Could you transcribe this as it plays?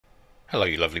Hello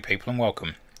you lovely people and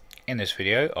welcome. In this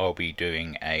video I'll be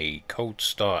doing a cold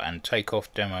start and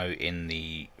takeoff demo in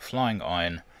the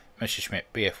FlyingIron Messerschmitt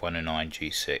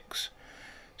BF109G-6.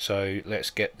 So let's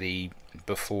get the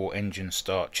before engine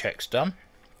start checks done.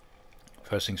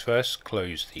 First things first,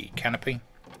 close the canopy.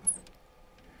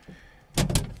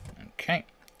 Okay,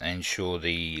 ensure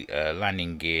the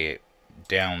landing gear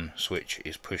down switch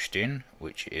is pushed in,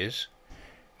 which it is.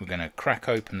 We're going to crack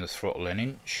open the throttle an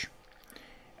inch.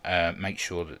 Make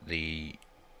sure that the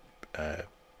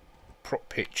prop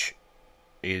pitch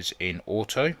is in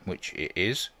auto, which it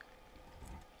is,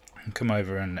 and come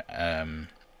over and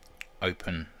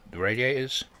open the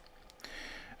radiators,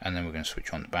 and then we're going to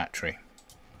switch on the battery.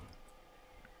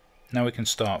 Now we can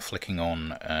start flicking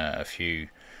on a few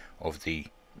of the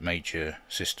major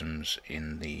systems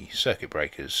in the circuit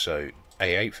breakers. So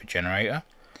A8 for generator,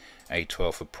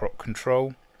 A12 for prop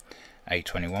control,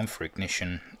 A21 for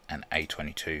ignition, and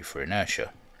A22 for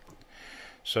inertia.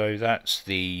 So that's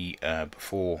the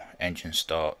before engine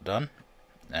start done.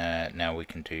 Now we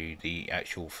can do the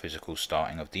actual physical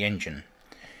starting of the engine.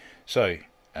 So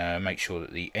make sure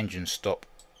that the engine stop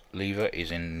lever is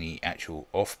in the actual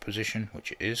off position,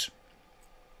 which it is.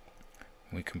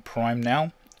 We can prime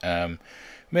now.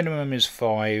 Minimum is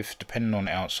 5, depending on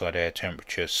outside air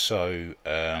temperature, so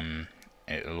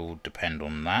it'll all depend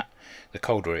on that. The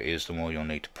colder it is, the more you'll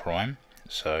need to prime.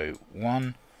 So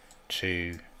 1,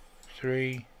 2,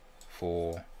 3,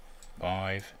 4,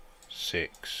 5,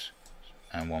 6,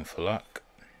 and 1 for luck.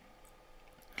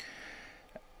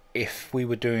 If we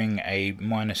were doing a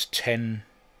 -10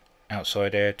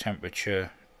 outside air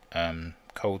temperature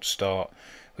cold start,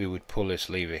 we would pull this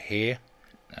lever here,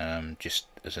 just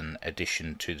as an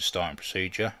addition to the starting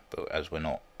procedure, but as we're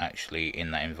not actually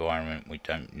in that environment, we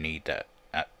don't need that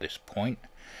at this point.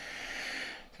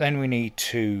 Then we need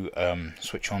to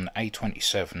switch on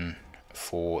A27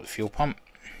 for the fuel pump,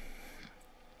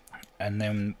 and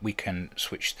then we can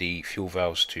switch the fuel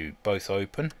valves to both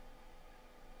open,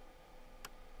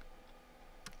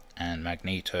 and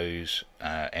magnetos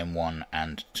M1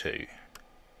 and 2.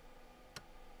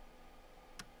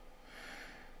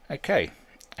 Okay,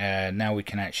 now we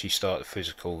can actually start the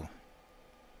physical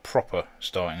proper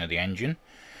starting of the engine.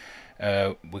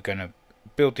 We're going to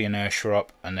build the inertia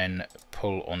up and then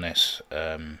pull on this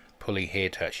pulley here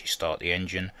to actually start the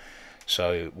engine.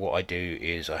 So what I do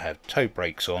is I have toe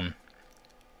brakes on,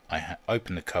 I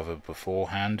open the cover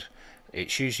beforehand.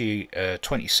 It's usually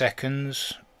 20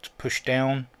 seconds to push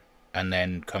down and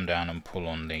then come down and pull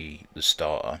on the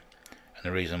starter. And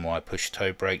the reason why I push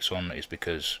toe brakes on is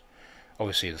because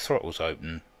obviously the throttle's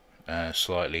open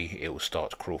slightly, it will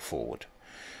start to crawl forward.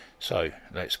 So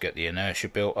let's get the inertia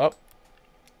built up.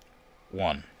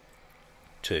 1,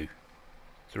 2,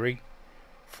 3,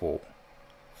 4,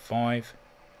 5,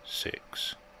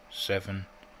 6, 7,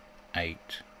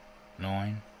 8,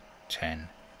 9, 10,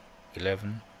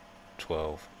 11,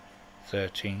 12,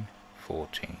 13,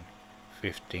 14,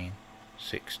 15,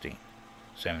 16,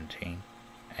 17,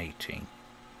 18,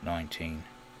 19,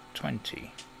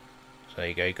 20. So there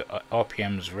you go, you've got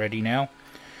RPMs ready now.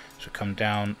 So come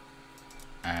down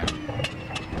and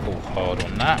pull hard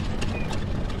on that.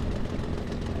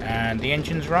 And the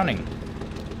engine's running.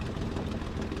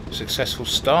 Successful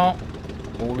start,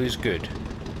 all is good.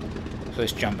 So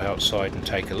let's jump outside and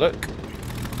take a look.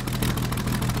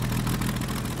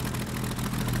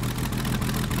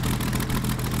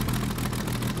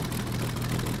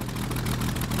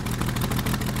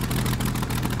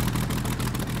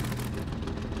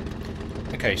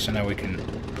 Okay, so now we can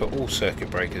put all circuit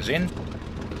breakers in,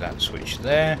 with that switch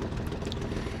there,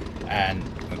 and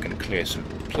we're going to clear some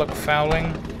plug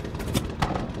fouling.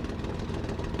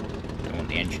 Don't want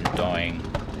the engine dying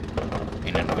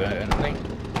inadvertently.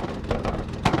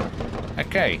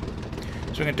 Okay,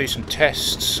 so we're going to do some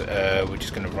tests. We're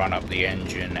just going to run up the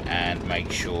engine and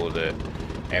make sure that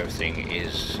everything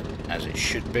is as it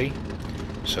should be.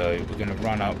 So we're going to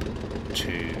run up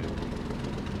to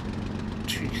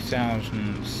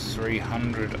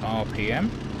 2,300 RPM.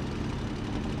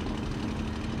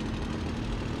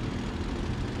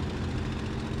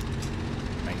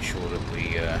 Make sure that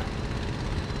we are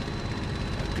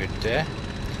good there.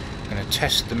 I'm going to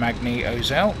test the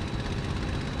magnetos out.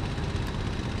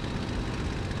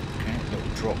 Okay, little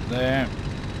drop there.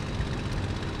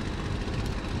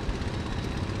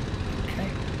 Okay.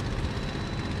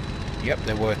 Yep,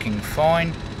 they're working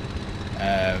fine.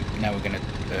 Now we're going to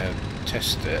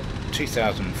test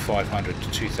 2,500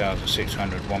 to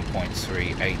 2,600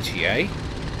 1.3 ATA.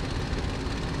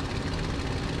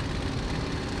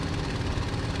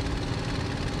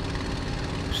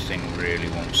 This thing really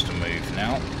wants to move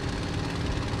now.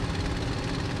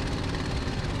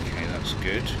 That's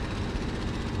good.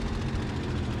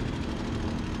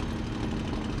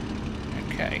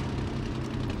 Okay.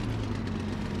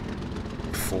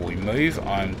 Before we move,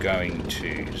 I'm going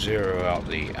to zero out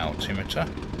the altimeter.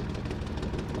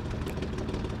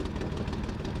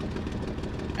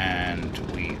 And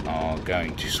we are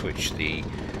going to switch the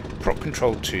prop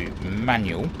control to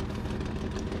manual,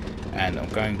 and I'm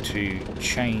going to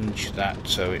change that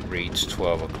so it reads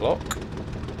 12 o'clock.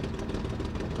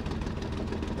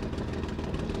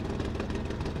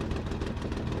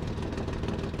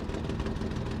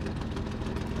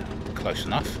 Close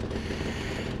enough.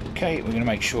 Okay, we're going to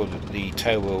make sure that the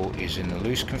tail wheel is in the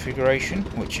loose configuration,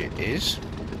 which it is.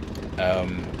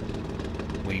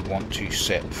 We want to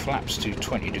set flaps to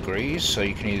 20 degrees, so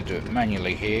you can either do it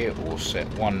manually here or set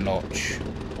one notch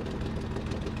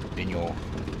in your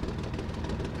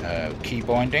key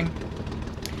binding.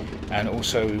 And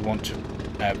also we want to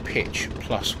pitch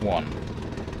 +1.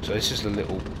 So this is the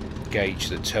little gauge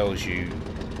that tells you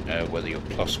whether you're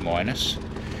plus minus.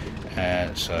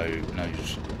 So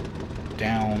nose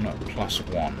down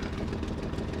 +1.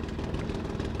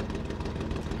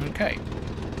 Okay, a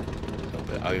little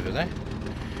bit over there.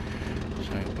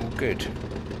 So all good.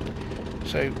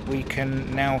 So we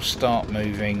can now start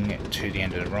moving to the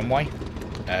end of the runway,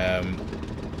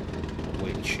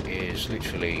 which is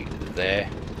literally there.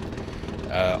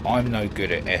 I'm no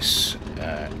good at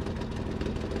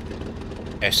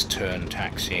S-turn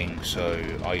taxiing, so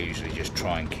I usually just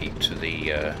try and keep to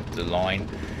the line.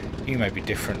 You may be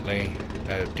different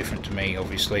to me,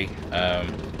 obviously,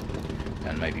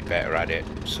 and maybe better at it.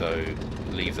 So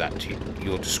leave that to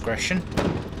your discretion.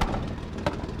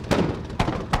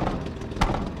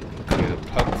 Clear the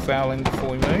plug fouling before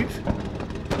we move.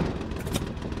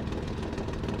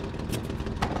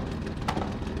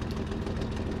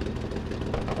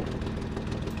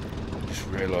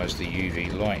 Realise the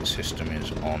UV light system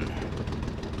is on.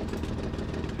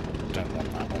 Don't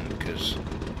want that on because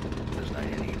there's no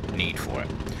need for it.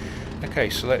 Okay,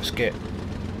 so let's get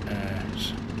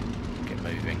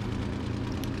moving.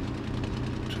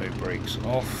 Toe brakes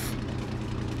off.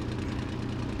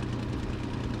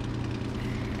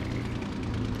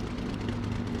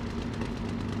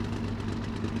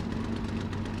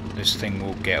 This thing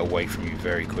will get away from you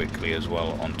very quickly as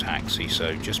well on taxi,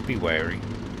 so just be wary.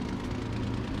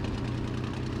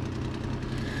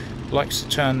 Likes to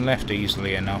turn left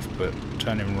easily enough, but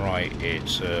turning right, it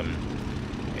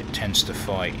tends to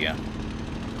fight you.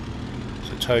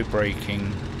 So toe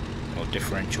braking or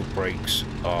differential brakes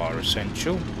are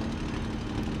essential.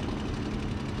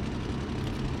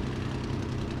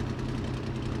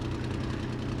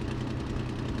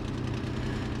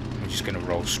 I'm just going to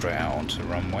roll straight out onto the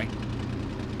runway.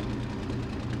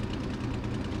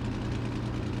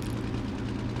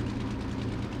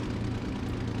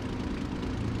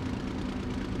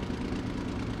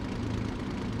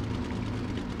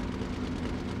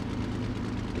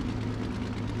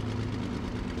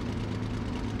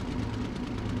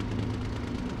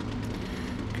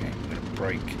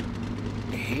 Brake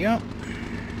here.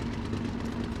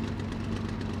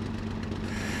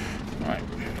 Right,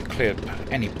 clear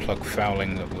any plug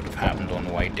fouling that would have happened on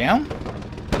the way down.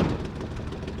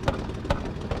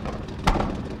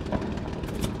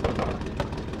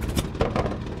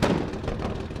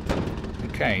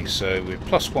 Okay, so we're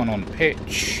 +1 on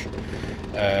pitch.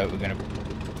 We're going to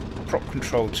prop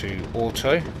control to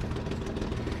auto.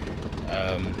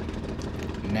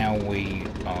 Now we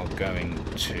are going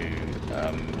to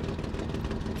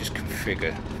just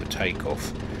configure the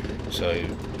takeoff. So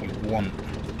you want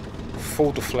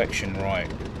full deflection right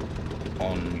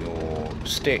on your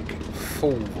stick,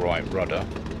 full right rudder,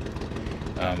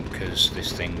 because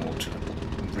this thing will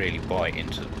really bite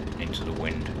into the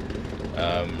wind.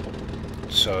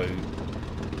 So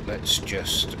let's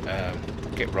just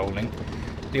get rolling.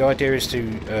 The idea is to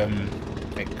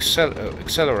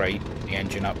accelerate the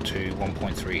engine up to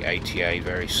 1.3 ATA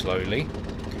very slowly,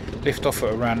 lift off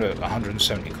at around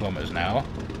 170 kilometers an hour.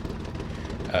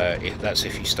 That's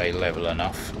if you stay level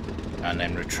enough, and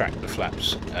then retract the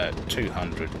flaps at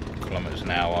 200 kilometers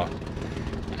an hour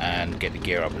and get the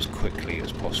gear up as quickly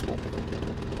as possible.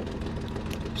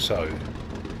 So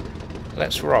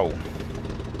let's roll.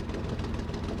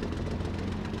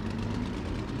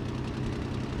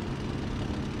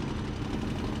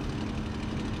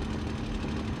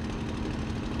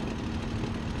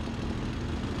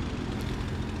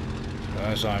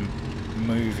 As I'm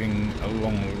moving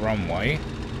along the runway,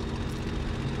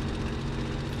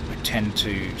 I tend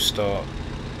to start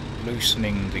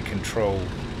loosening the control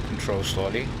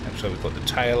slightly, and so we've got the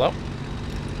tail up.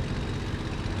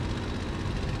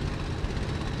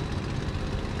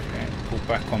 Okay,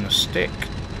 back on the stick,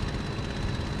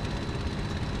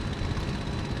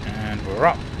 and we're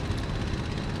up.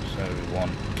 So we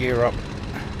want gear up,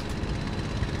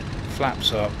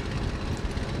 flaps up,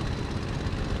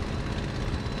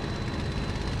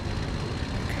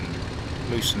 we can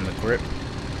loosen the grip,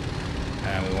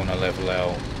 and we want to level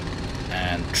out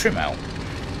and trim out.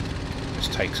 This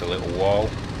takes a little while,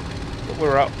 but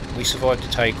we're up. We survived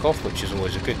the takeoff, which is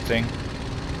always a good thing.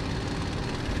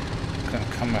 I'm going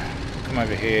to come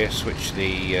over here, switch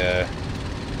the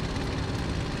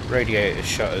radiator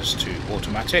shutters to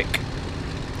automatic.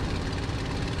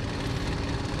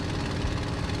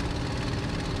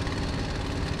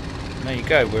 And there you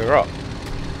go, we're up.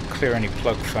 Clear any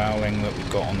plug fouling that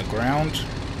we've got on the ground.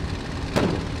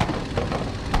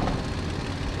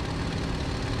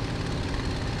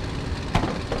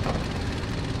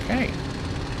 Okay.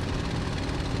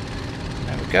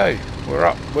 There we go. We're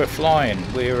up, we're flying,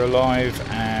 we're alive,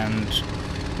 and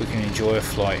we can enjoy a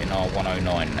flight in our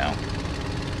 109 now.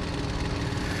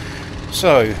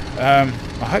 So,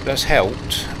 I hope that's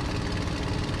helped.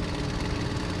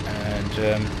 And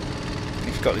if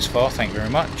you've got this far, thank you very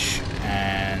much.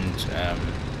 And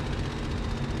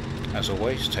as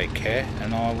always, take care,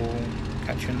 and I will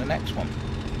catch you in the next one.